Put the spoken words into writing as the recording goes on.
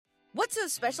What's so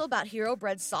special about Hero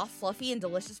Bread's soft, fluffy, and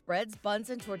delicious breads, buns,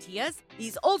 and tortillas?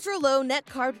 These ultra-low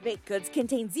net-carb baked goods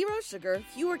contain zero sugar,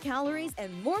 fewer calories,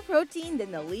 and more protein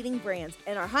than the leading brands,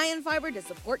 and are high in fiber to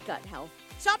support gut health.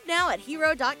 Shop now at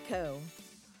hero.co.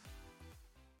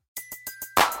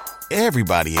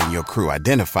 Everybody in your crew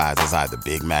identifies as either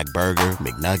Big Mac Burger,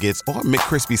 McNuggets, or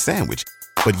McCrispy Sandwich.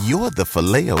 But you're the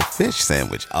Filet-O-Fish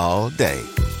Sandwich all day.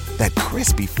 That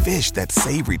crispy fish, that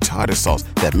savory tartar sauce,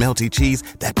 that melty cheese,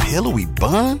 that pillowy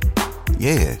bun.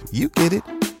 Yeah, you get it.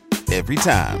 Every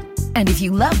time. And if you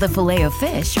love the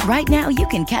Filet-O-Fish, right now you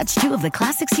can catch two of the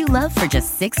classics you love for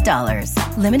just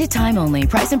 $6. Limited time only.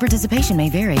 Price and participation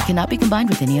may vary. Cannot be combined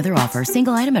with any other offer.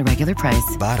 Single item at regular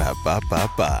price.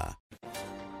 Ba-da-ba-ba-ba.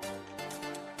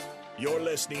 You're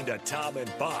listening to Tom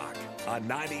and Bock on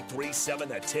 93.7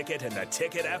 The Ticket and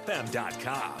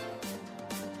theticketfm.com.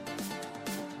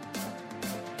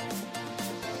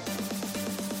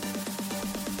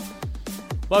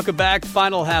 Welcome back.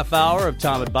 Final half hour of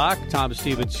Tom and Bock. Tom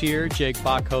Stevens here. Jake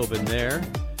Bachhoven there.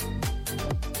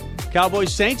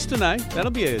 Cowboys Saints tonight.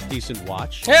 That'll be a decent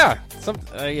watch. Yeah.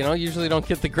 Usually don't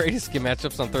get the greatest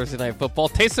matchups on Thursday Night Football.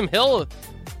 Taysom Hill going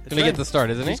to get the start,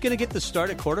 isn't he? He's going to get the start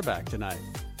at quarterback tonight.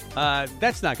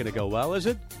 That's not going to go well, is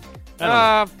it?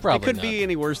 Probably It couldn't not. be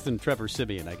any worse than Trevor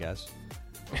Siemian, I guess.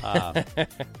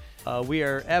 We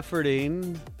are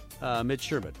efforting Mitch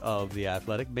Sherman of The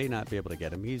Athletic. May not be able to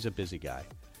get him. He's a busy guy.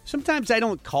 Sometimes I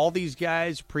don't call these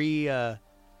guys pre-show.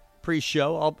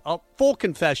 I'll full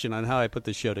confession on how I put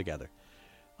the show together.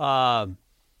 I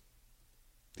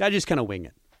just kind of wing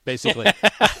it, basically.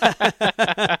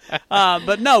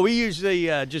 But no, we usually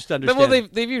just understand. Well,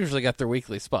 they've usually got their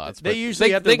weekly spots. They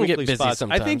usually have their can weekly get busy spots.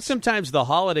 sometimes. I think sometimes the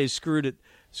holidays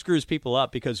screws people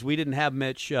up because we didn't have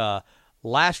Mitch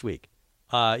last week.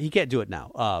 He can't do it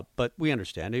now, but we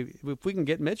understand. If we can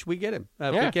get Mitch, we get him.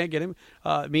 If we can't get him,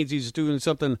 it means he's doing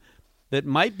something that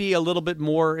might be a little bit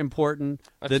more important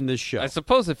than this show. I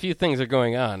suppose a few things are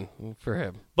going on for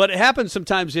him. But it happens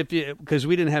sometimes because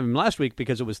we didn't have him last week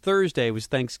because it was Thursday, it was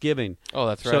Thanksgiving. Oh,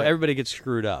 that's right. So everybody gets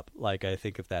screwed up, I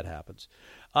think, if that happens.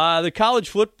 The college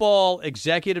football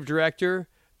executive director,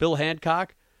 Bill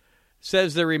Hancock,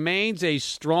 says there remains a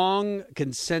strong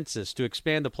consensus to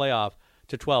expand the playoff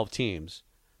to 12 teams.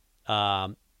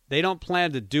 They don't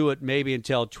plan to do it maybe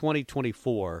until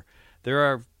 2024. There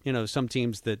are, some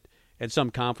teams and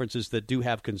some conferences that do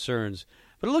have concerns,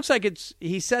 but it looks like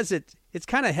he says it's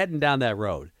kind of heading down that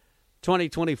road.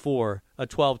 2024, a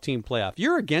 12-team playoff.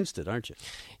 You're against it, aren't you?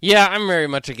 Yeah, I'm very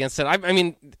much against it. I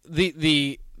mean,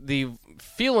 the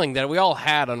feeling that we all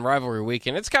had on rivalry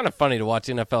weekend, it's kind of funny to watch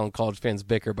NFL and college fans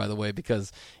bicker, by the way,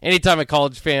 because anytime a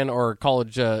college fan or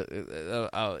college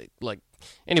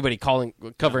anybody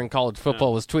covering college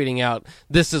football was tweeting out,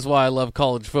 "This is why I love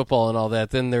college football" and all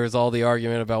that, then there's all the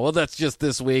argument about, well, that's just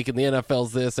this week and the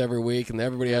NFL's this every week and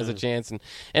everybody has a chance, and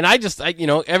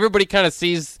everybody kind of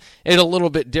sees it a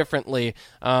little bit differently,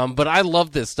 but I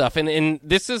love this stuff, and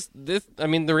this. I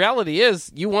mean, the reality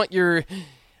is, you want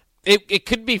it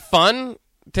could be fun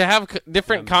to have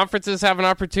different conferences have an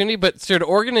opportunity, but should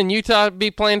Oregon and Utah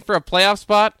be playing for a playoff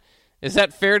spot? Is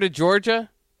that fair to Georgia?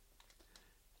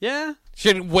 Yeah.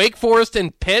 Should Wake Forest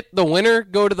and Pitt, the winner,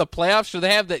 go to the playoffs? Should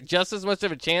they have just as much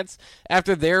of a chance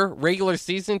after their regular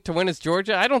season to win as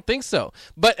Georgia? I don't think so.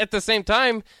 But at the same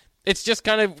time, it's just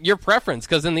kind of your preference,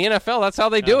 because in the NFL, that's how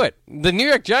they do it. The New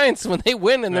York Giants, when they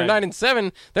win and they're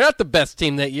 9-7, they're not the best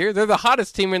team that year. They're the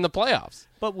hottest team in the playoffs.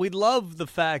 But we love the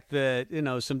fact that,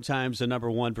 sometimes a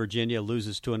number 1 Virginia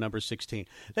loses to a number 16.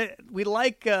 We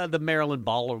like the Maryland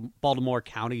Baltimore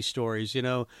County stories,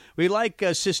 We like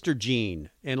Sister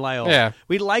Jean in Loyola. Yeah.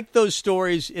 We like those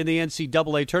stories in the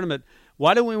NCAA tournament.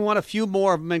 Why do we want a few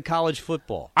more of them in college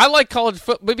football? I like college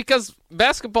football because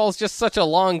basketball is just such a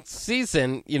long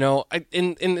season,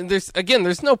 and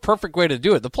there's no perfect way to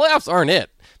do it. The playoffs aren't it.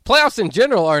 Playoffs in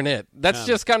general aren't it. That's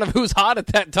just kind of who's hot at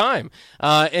that time.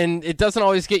 And it doesn't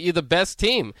always get you the best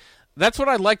team. That's what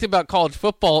I liked about college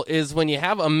football is when you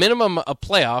have a minimum a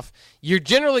playoff, you're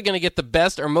generally going to get the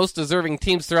best or most deserving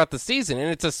teams throughout the season. And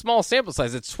it's a small sample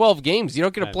size. It's 12 games. You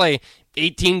don't get to play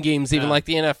 18 games even like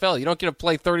the NFL. You don't get to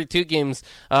play 32 games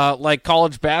like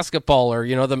college basketball or,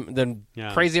 the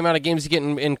crazy amount of games you get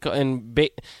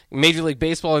in Major League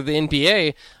Baseball or the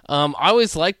NBA. I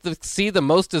always like to see the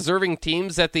most deserving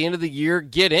teams at the end of the year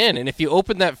get in. And if you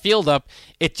open that field up,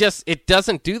 it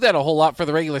doesn't do that a whole lot for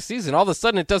the regular season. All of a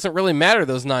sudden, it doesn't really matter,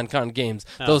 those non-con games,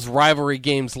 those rivalry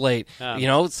games late.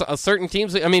 Certain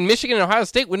teams, Michigan and Ohio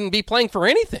State wouldn't be playing for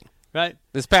anything. Right.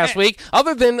 This past week,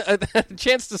 other than a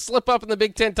chance to slip up in the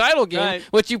Big Ten title game,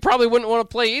 which you probably wouldn't want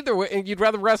to play either, and you'd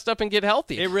rather rest up and get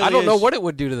healthy. I don't know what it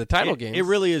would do to the title game. It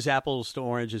really is apples to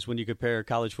oranges when you compare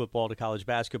college football to college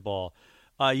basketball.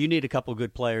 You need a couple of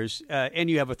good players, and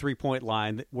you have a three-point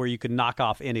line where you can knock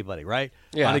off anybody, right?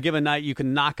 Yeah. On a given night, you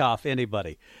can knock off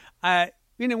anybody.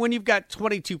 When you've got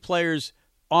 22 players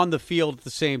on the field at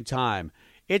the same time,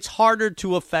 it's harder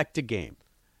to affect a game.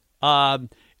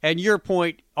 And your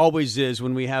point always is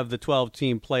when we have the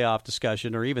 12-team playoff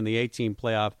discussion or even the 8-team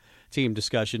playoff team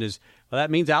discussion is, well,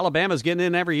 that means Alabama's getting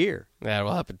in every year. That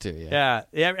will happen too, Yeah,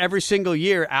 every single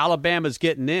year Alabama's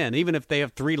getting in. Even if they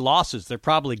have 3 losses, they're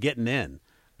probably getting in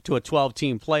to a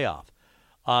 12-team playoff.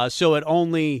 So it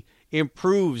only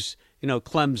improves,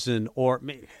 Clemson, or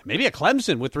maybe a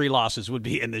Clemson with 3 losses would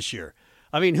be in this year.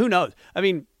 I mean, who knows? I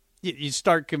mean, you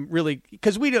start really –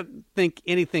 because we don't think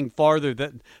anything farther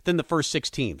than the first 6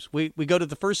 teams. We go to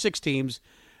the first 6 teams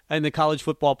in the college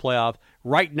football playoff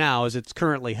right now as it's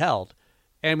currently held,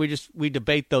 and we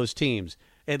debate those teams.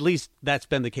 At least that's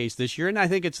been the case this year, and I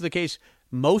think it's the case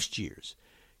most years.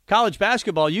 College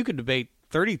basketball, you could debate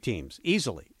 30 teams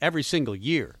easily every single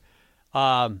year.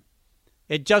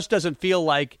 It just doesn't feel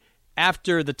like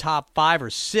after the top 5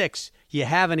 or 6 you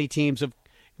have any teams of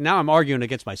 – now I'm arguing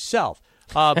against myself.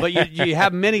 But you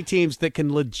have many teams that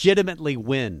can legitimately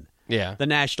win the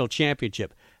national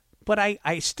championship. But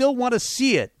I still want to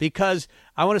see it because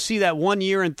I want to see that 1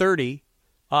 year in 30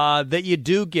 that you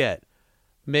do get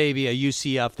maybe a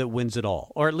UCF that wins it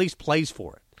all or at least plays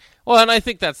for it. Well, and I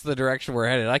think that's the direction we're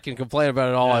headed. I can complain about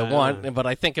it all I want, but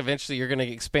I think eventually you're going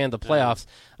to expand the playoffs.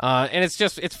 And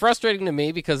it's frustrating to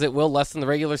me because it will lessen the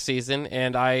regular season,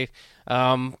 and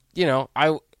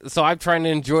so I'm trying to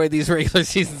enjoy these regular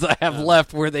seasons I have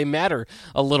left where they matter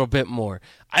a little bit more.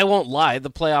 I won't lie,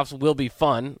 the playoffs will be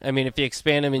fun. I mean, if you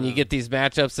expand them and you get these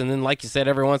matchups, and then, like you said,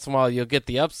 every once in a while you'll get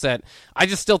the upset, I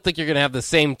just still think you're going to have the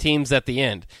same teams at the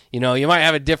end. You might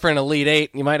have a different Elite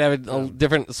 8, you might have a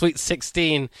different Sweet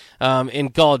 16 in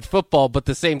college football, but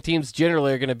the same teams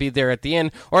generally are going to be there at the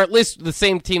end, or at least the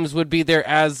same teams would be there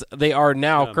as they are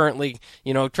now currently,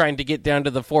 trying to get down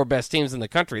to the 4 best teams in the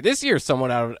country. This year is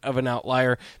somewhat out of an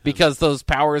outlier because those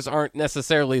powers aren't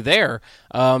necessarily there.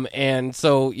 And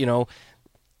so,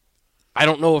 I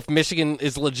don't know if Michigan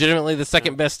is legitimately the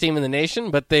second best team in the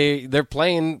nation, but they're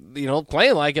playing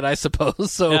like it, I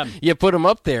suppose. So you put them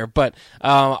up there. But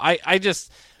I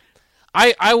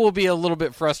will be a little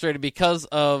bit frustrated because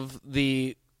of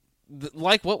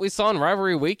like what we saw in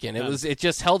rivalry weekend. It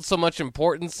just held so much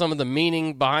importance, some of the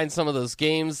meaning behind some of those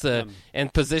games,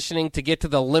 and positioning to get to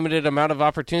the limited amount of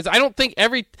opportunities. I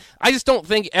just don't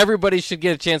think everybody should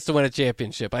get a chance to win a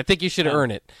championship. I think you should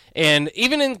earn it. And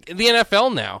even in the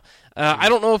NFL now, I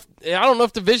don't know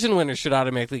if division winners should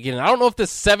automatically get in. I don't know if the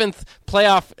 7th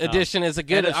playoff edition is a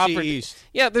good opportunity.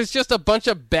 Yeah, there's just a bunch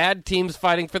of bad teams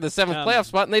fighting for the 7th playoff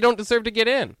spot, and they don't deserve to get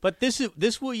in. But this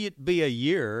will be a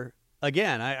year.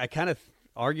 Again, I kind of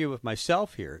argue with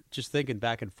myself here, just thinking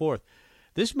back and forth.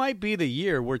 This might be the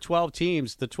year where the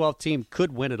 12th team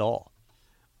could win it all.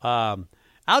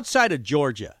 Outside of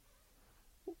Georgia,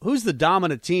 who's the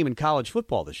dominant team in college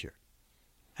football this year?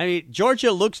 I mean,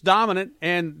 Georgia looks dominant,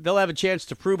 and they'll have a chance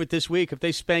to prove it this week. If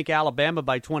they spank Alabama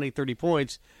by 20, 30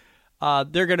 points,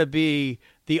 they're going to be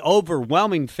the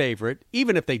overwhelming favorite.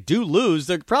 Even if they do lose,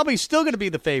 they're probably still going to be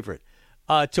the favorite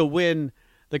to win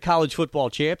the college football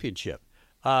championship.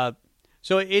 So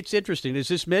it's interesting. Is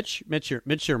this Mitch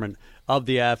Sherman of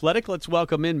The Athletic? Let's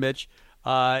welcome in Mitch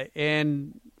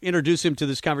and introduce him to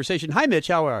this conversation. Hi, Mitch.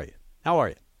 How are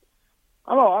you?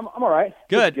 Hello, I'm all right.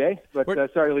 Good. Jay, but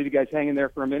sorry to leave you guys hanging there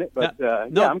for a minute, but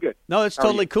no, I'm good. No, it's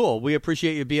totally cool. We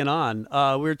appreciate you being on.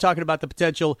 We were talking about the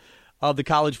potential of the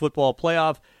college football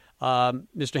playoff.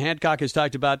 Mr. Hancock has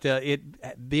talked about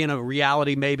it being a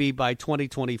reality maybe by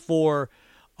 2024.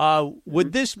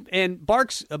 Would this, and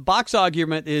Bock's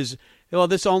argument is, well,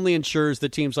 this only ensures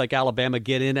that teams like Alabama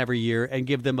get in every year and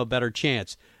give them a better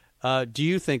chance. Do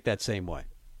you think that same way?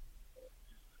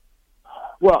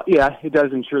 Well, yeah, it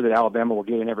does ensure that Alabama will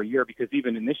get in every year, because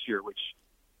even in this year, which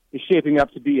is shaping up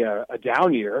to be a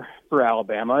down year for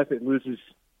Alabama, if it loses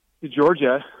to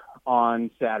Georgia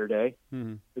on Saturday,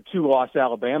 the 2-loss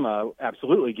Alabama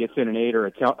absolutely gets in an 8 or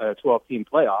a 12-team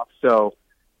playoff. So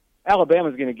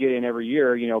Alabama's going to get in every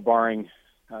year, barring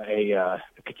a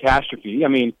catastrophe. I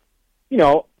mean,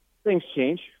 things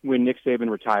change when Nick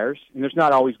Saban retires, and there's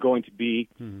not always going to be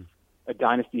a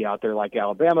dynasty out there like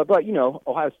Alabama. But,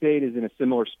 Ohio State is in a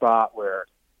similar spot where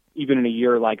even in a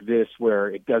year like this where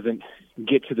it doesn't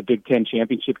get to the Big Ten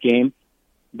championship game,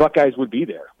 Buckeyes would be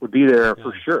there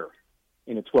for sure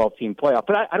in a 12-team playoff.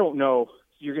 But I don't know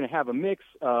you're going to have a mix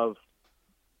of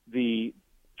the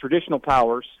traditional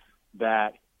powers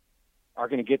that are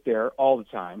going to get there all the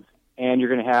time, and you're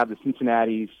going to have the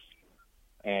Cincinnatis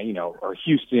and, or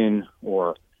Houston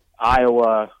or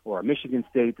Iowa or a Michigan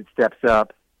State that steps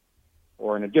up,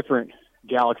 or in a different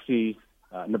galaxy,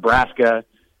 Nebraska,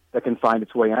 that can find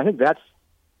its way. And I think that's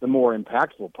the more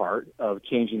impactful part of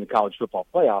changing the college football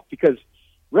playoff, because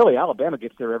really Alabama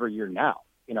gets there every year now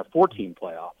in a 14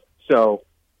 playoff. So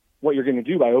what you're going to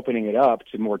do by opening it up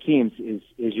to more teams is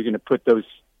you're going to put those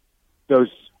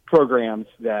programs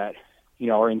that,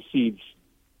 are in seeds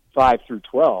 5 through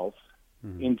 12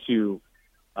 into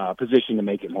position to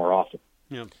make it more often.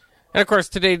 Yeah. And, of course,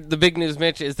 today the big news,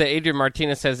 Mitch, is that Adrian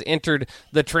Martinez has entered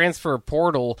the transfer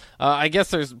portal. I guess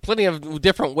there's plenty of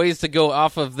different ways to go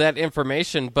off of that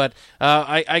information, but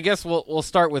I guess we'll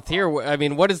start with here. I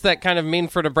mean, what does that kind of mean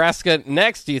for Nebraska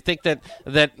next? Do you think that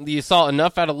you saw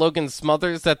enough out of Logan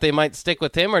Smothers that they might stick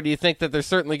with him, or do you think that there's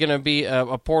certainly going to be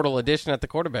a portal addition at the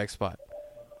quarterback spot?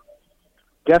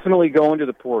 Definitely go into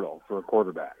the portal for a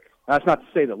quarterback. That's not to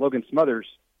say that Logan Smothers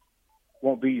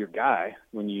won't be your guy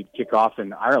when you kick off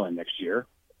in Ireland next year.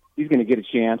 He's going to get a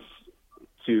chance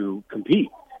to compete.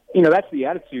 That's the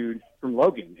attitude from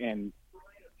Logan, and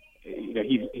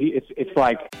it's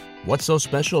like. What's so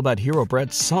special about Hero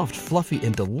Bread's soft, fluffy,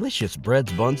 and delicious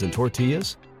breads, buns, and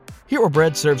tortillas? Hero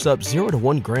Bread serves up 0 to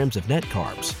 1 grams of net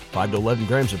carbs, 5 to 11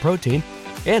 grams of protein,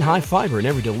 and high fiber in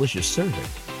every delicious serving.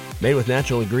 Made with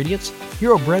natural ingredients,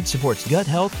 Hero Bread supports gut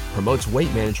health, promotes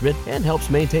weight management, and helps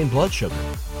maintain blood sugar.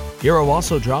 Hero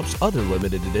also drops other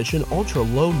limited edition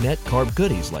ultra-low net carb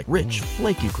goodies like rich,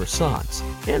 flaky croissants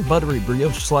and buttery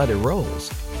brioche slider rolls.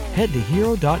 Head to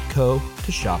hero.co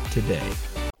to shop today.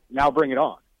 Now bring it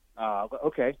on.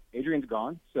 Okay, Adrian's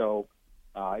gone, so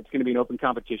it's going to be an open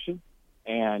competition.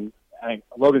 And I think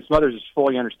Logan Smothers is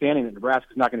fully understanding that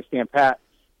Nebraska's not going to stand pat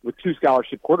with 2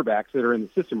 scholarship quarterbacks that are in the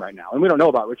system right now. And we don't know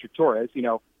about Richard Torres.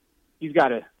 He's got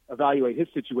to evaluate his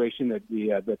situation,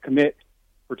 the commit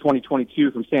for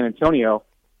 2022 from San Antonio.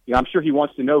 I'm sure he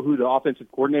wants to know who the offensive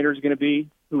coordinator is going to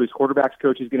be, who his quarterbacks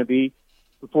coach is going to be,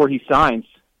 before he signs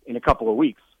in a couple of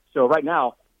weeks. So right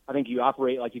now, I think you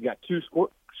operate like you've got 2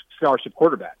 scholarship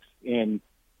quarterbacks in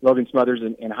Logan Smothers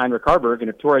and Heinrich Harburg. And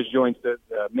if Torres joins the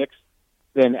mix,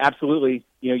 then absolutely,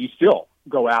 you still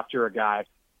go after a guy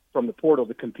from the portal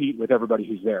to compete with everybody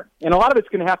who's there. And a lot of it's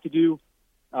going to have to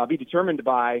be determined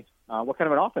by what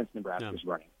kind of an offense Nebraska is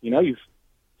running. You've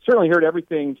certainly heard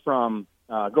everything from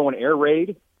going air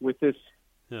raid with this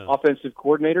offensive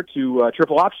coordinator to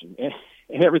triple option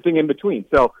and everything in between.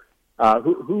 So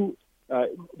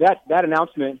that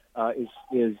announcement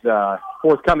is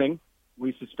forthcoming,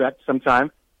 we suspect, sometime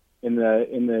in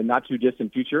the not too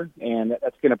distant future, and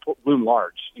that's going to loom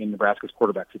large in Nebraska's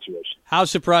quarterback situation. How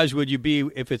surprised would you be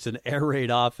if it's an air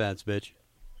raid offense, Mitch?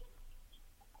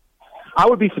 I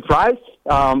would be surprised,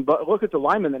 but look at the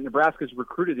linemen that Nebraska's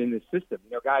recruited in this system.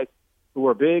 Guys who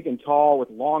are big and tall with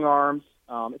long arms.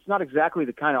 It's not exactly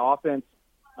the kind of offense,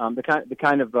 the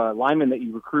kind of lineman that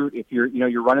you recruit if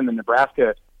you're running the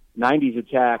Nebraska '90s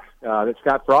attack that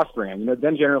Scott Frost ran.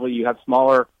 Then generally you have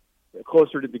smaller,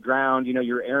 closer to the ground.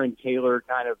 Your Aaron Taylor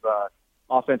kind of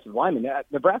offensive lineman.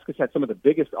 Nebraska's had some of the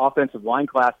biggest offensive line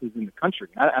classes in the country.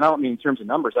 I don't mean in terms of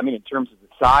numbers. I mean in terms of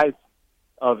the size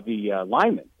of the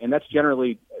linemen, and that's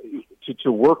generally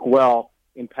to work well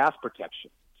in pass protection.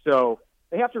 So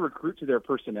they have to recruit to their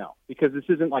personnel, because this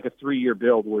isn't like a 3-year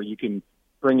build where you can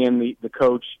bring in the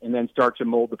coach and then start to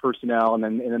mold the personnel, and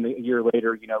then a year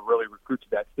later, really recruit to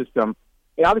that system.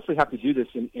 They obviously have to do this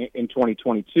in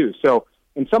 2022. So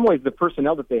in some ways, the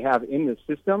personnel that they have in the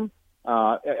system,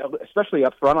 especially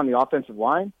up front on the offensive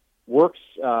line, works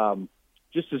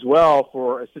just as well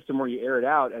for a system where you air it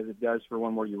out as it does for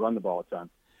one where you run the ball a ton.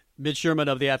 Mitch Sherman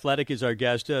of The Athletic is our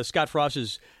guest. Scott Frost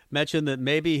has mentioned that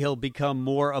maybe he'll become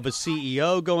more of a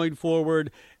CEO going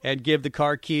forward and give the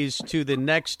car keys to the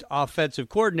next offensive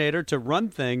coordinator to run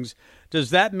things. Does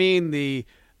that mean the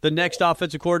next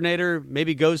offensive coordinator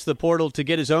maybe goes to the portal to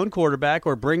get his own quarterback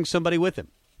or bring somebody with him?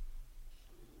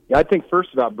 Yeah, I think first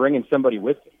about bringing somebody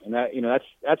with him, and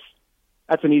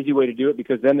that's an easy way to do it,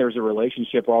 because then there's a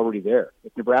relationship already there.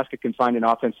 If Nebraska can find an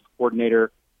offensive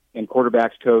coordinator and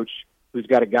quarterbacks coach who's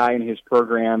got a guy in his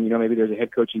program, maybe there's a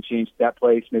head coaching change to that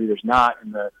place, maybe there's not,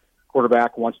 and the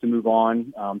quarterback wants to move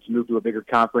on, to move to a bigger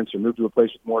conference or move to a place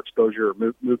with more exposure, or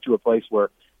move to a place where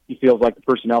he feels like the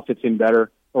personnel fits in better,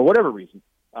 or whatever reason.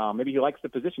 Maybe he likes the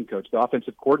position coach, the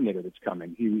offensive coordinator that's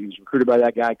coming. He's recruited by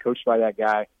that guy, coached by that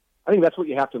guy. I think that's what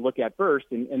you have to look at first,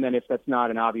 and then if that's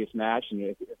not an obvious match, and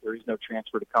if there is no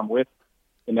transfer to come with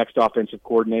the next offensive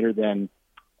coordinator, then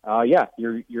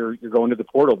you're going to the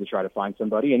portal to try to find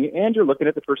somebody, and you're looking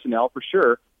at the personnel for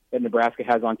sure that Nebraska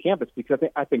has on campus, because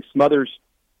I think Smothers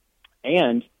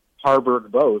and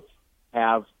Harburg both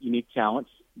have unique talents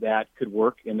that could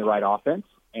work in the right offense,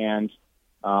 and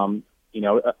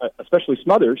especially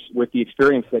Smothers with the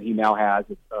experience that he now has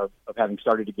of having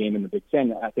started a game in the Big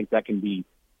Ten. I think that can be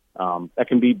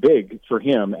big for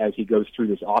him as he goes through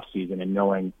this off season and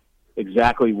knowing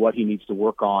exactly what he needs to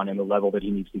work on and the level that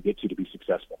he needs to get to be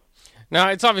successful. Now,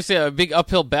 it's obviously a big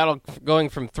uphill battle going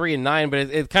from 3-9, but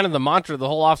it's kind of the mantra the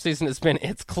whole offseason has been,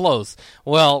 it's close.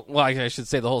 Well, I should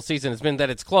say the whole season has been that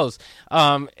it's close.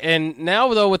 And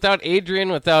now, though, without Adrian,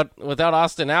 without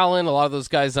Austin Allen, a lot of those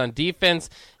guys on defense,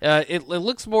 it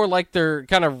looks more like they're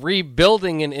kind of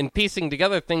rebuilding and piecing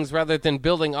together things rather than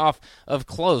building off of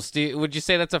close. Would you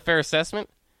say that's a fair assessment?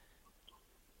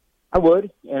 I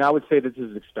would, and I would say this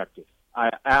is expected.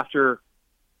 After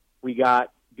we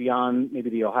got beyond maybe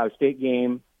the Ohio State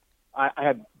game, I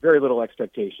had very little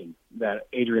expectation that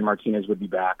Adrian Martinez would be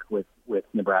back with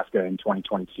Nebraska in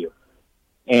 2022.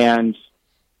 And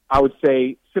I would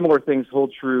say similar things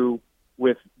hold true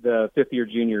with the fifth-year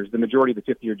juniors, the majority of the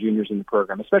fifth-year juniors in the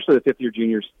program, especially the fifth-year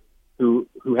juniors who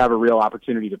have a real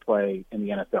opportunity to play in the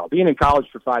NFL. Being in college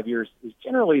for 5 years is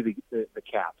generally the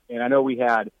cap. And I know we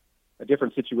had a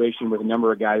different situation with a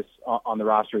number of guys on the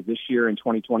roster this year in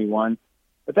 2021.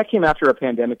 But that came after a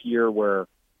pandemic year where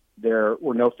there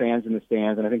were no fans in the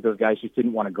stands, and I think those guys just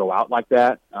didn't want to go out like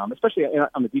that. Especially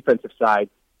on the defensive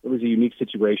side, it was a unique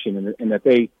situation in that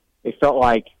they felt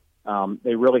like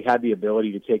they really had the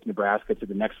ability to take Nebraska to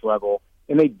the next level,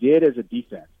 and they did as a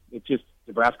defense. It just,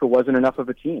 Nebraska wasn't enough of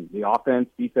a team. The offense,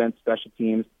 defense, special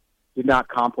teams did not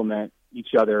complement each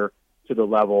other to the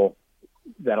level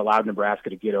that allowed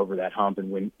Nebraska to get over that hump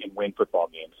and win football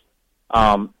games.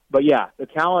 But yeah, the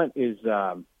talent is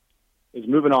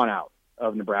moving on out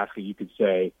of Nebraska, you could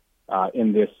say, at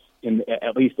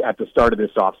least at the start of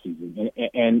this offseason.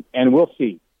 And we'll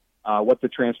see what the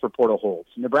transfer portal holds.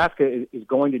 Nebraska is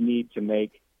going to need to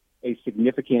make a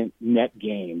significant net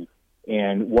gain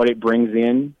in what it brings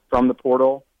in from the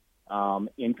portal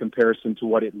in comparison to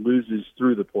what it loses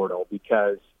through the portal,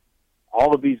 because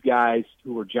all of these guys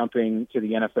who are jumping to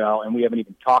the NFL, and we haven't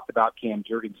even talked about Cam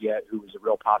Jurgens yet, who is a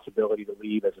real possibility to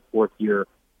leave as a fourth-year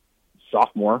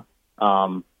sophomore.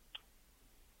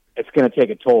 It's going to take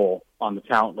a toll on the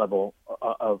talent level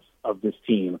of this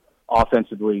team,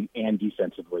 offensively and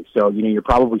defensively. So, you're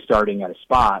probably starting at a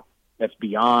spot that's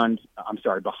behind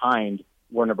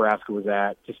where Nebraska was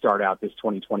at to start out this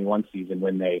 2021 season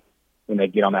when they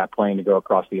get on that plane to go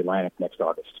across the Atlantic next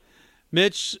August.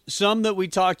 Mitch, some that we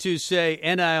talk to say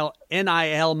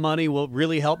NIL money will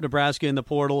really help Nebraska in the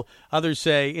portal. Others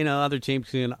say, other teams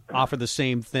can offer the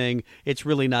same thing. It's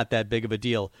really not that big of a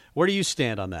deal. Where do you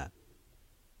stand on that?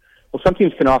 Well, some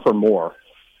teams can offer more.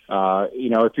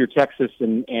 If you're Texas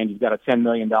and you've got a $10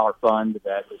 million fund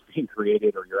that is being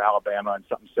created, or you're Alabama and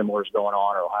something similar is going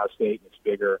on, or Ohio State and it's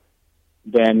bigger,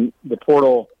 then the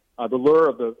portal, the lure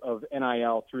of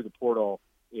NIL through the portal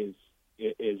is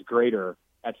greater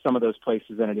at some of those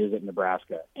places than it is at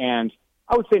Nebraska. And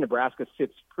I would say Nebraska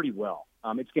sits pretty well.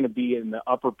 It's going to be in the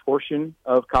upper portion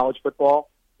of college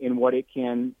football in what it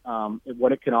can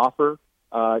offer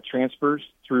transfers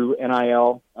through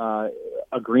NIL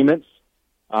agreements,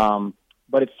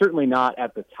 but it's certainly not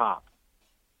at the top.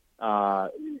 And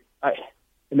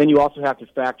then you also have to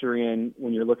factor in,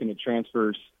 when you're looking at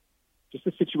transfers, just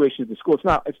the situation of the school.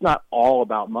 It's not all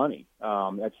about money.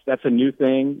 That's a new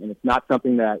thing, and it's not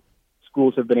something that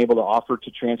schools have been able to offer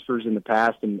to transfers in the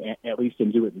past, and at least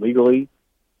do it legally.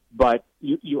 But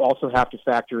you also have to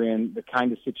factor in the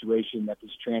kind of situation that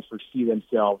these transfers see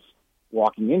themselves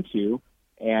walking into.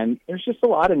 And there's just a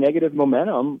lot of negative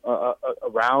momentum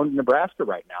around Nebraska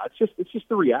right now. It's just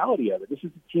the reality of it. This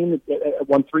is a team that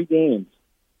won 3 games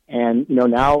and,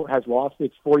 now has lost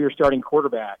its 4-year starting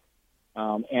quarterback,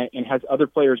 and has other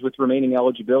players with remaining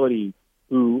eligibility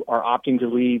who are opting to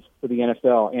leave for the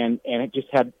NFL, and it just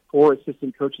had 4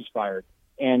 assistant coaches fired,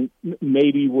 and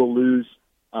maybe we'll lose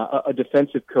a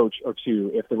defensive coach or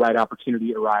 2 if the right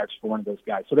opportunity arrives for one of those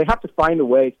guys. So they have to find a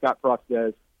way, Scott Frost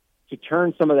says, to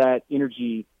turn some of that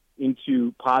energy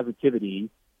into positivity,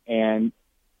 and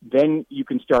then you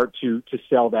can start to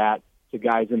sell that to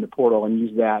guys in the portal and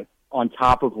use that on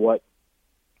top of what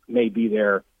may be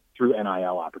there through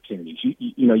NIL opportunities.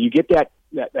 You get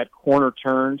that corner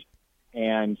turned,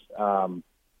 and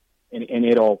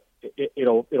it'll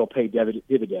pay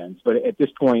dividends. But at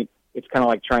this point, it's kind of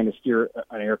like trying to steer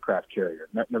an aircraft carrier.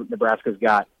 Nebraska's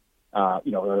got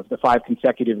the 5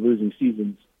 consecutive losing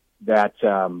seasons that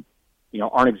aren't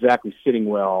exactly sitting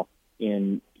well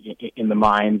in in the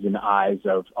minds and eyes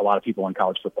of a lot of people in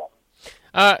college football.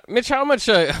 Mitch, how much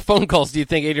phone calls do you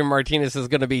think Adrian Martinez is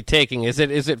going to be taking? Is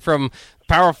it from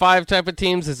Power 5 type of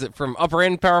teams? Is it from upper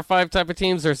end Power 5 type of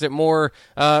teams? Or is it more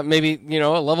maybe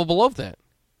a level below that?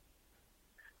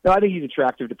 No, I think he's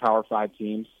attractive to Power 5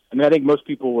 teams. I mean, I think most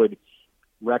people would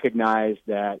recognize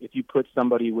that if you put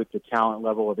somebody with the talent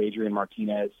level of Adrian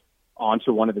Martinez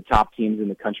onto one of the top teams in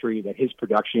the country, that his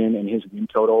production and his win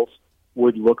totals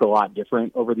would look a lot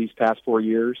different over these past 4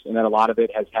 years, and that a lot of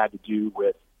it has had to do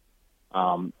with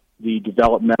the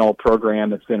developmental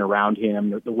program that's been around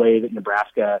him, the way that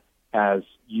Nebraska has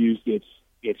used its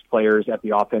players at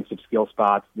the offensive skill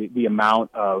spots, the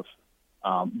amount of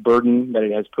burden that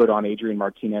it has put on Adrian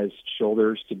Martinez's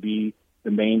shoulders to be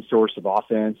the main source of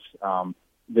offense,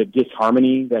 the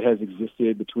disharmony that has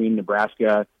existed between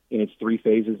Nebraska in its three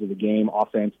phases of the game: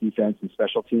 offense, defense, and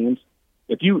special teams.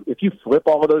 If you flip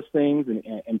all of those things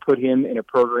and put him in a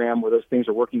program where those things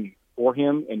are working for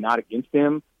him and not against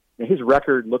him, his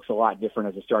record looks a lot different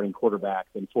as a starting quarterback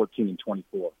than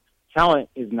 14-24. Talent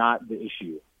is not the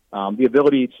issue. The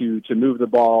ability to move the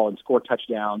ball and score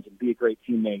touchdowns and be a great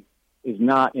teammate is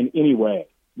not in any way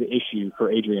the issue for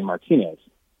Adrian Martinez.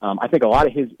 I think a lot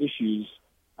of his issues,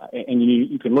 and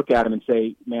you can look at him and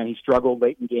say, man, he struggled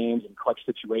late in games and clutch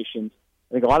situations.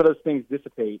 I think a lot of those things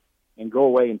dissipate and go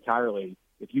away entirely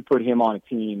if you put him on a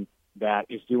team that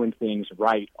is doing things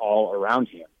right all around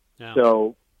him. Yeah.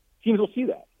 So teams will see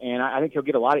that. And I think he'll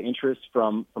get a lot of interest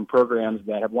from programs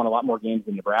that have won a lot more games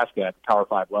than Nebraska at the Power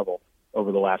 5 level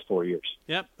over the last 4 years.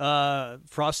 Yep.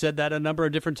 Frost said that a number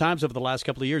of different times over the last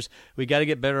couple of years. We got to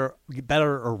get better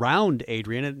around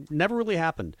Adrian. It never really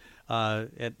happened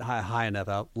at high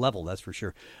enough level, that's for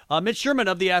sure. Mitch Sherman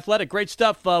of The Athletic. Great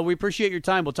stuff. We appreciate your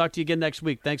time. We'll talk to you again next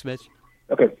week. Thanks, Mitch.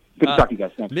 Okay. Good to talk to you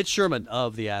guys. Thanks. Mitch Sherman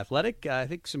of The Athletic. I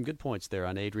think some good points there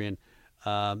on Adrian.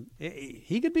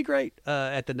 He could be great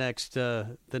at the next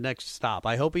stop.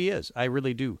 I hope he is. I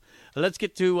really do. Let's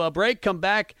get to a break, come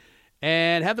back,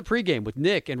 and have the pregame with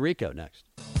Nick and Rico next.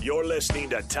 You're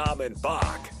listening to Tom and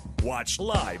Bock. Watch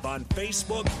live on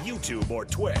Facebook, YouTube, or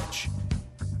Twitch.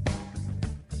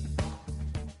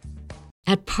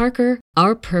 At Parker,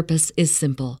 our purpose is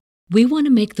simple. We want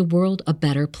to make the world a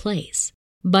better place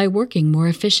by working more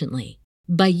efficiently,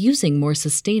 by using more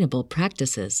sustainable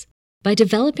practices, by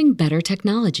developing better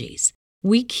technologies.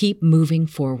 We keep moving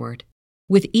forward.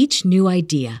 With each new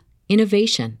idea,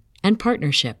 innovation, and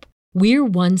partnership, we're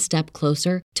one step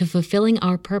closer to fulfilling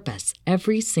our purpose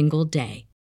every single day.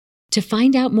 To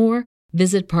find out more,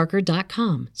 visit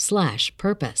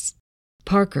parker.com/purpose.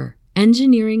 Parker,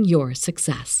 engineering your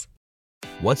success.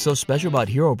 What's so special about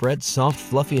Hero Bread's soft,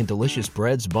 fluffy, and delicious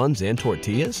breads, buns, and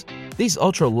tortillas? These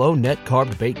ultra-low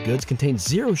net-carb baked goods contain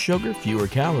zero sugar, fewer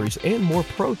calories, and more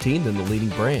protein than the leading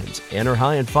brands, and are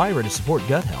high in fiber to support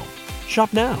gut health.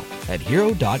 Shop now at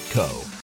Hero.co.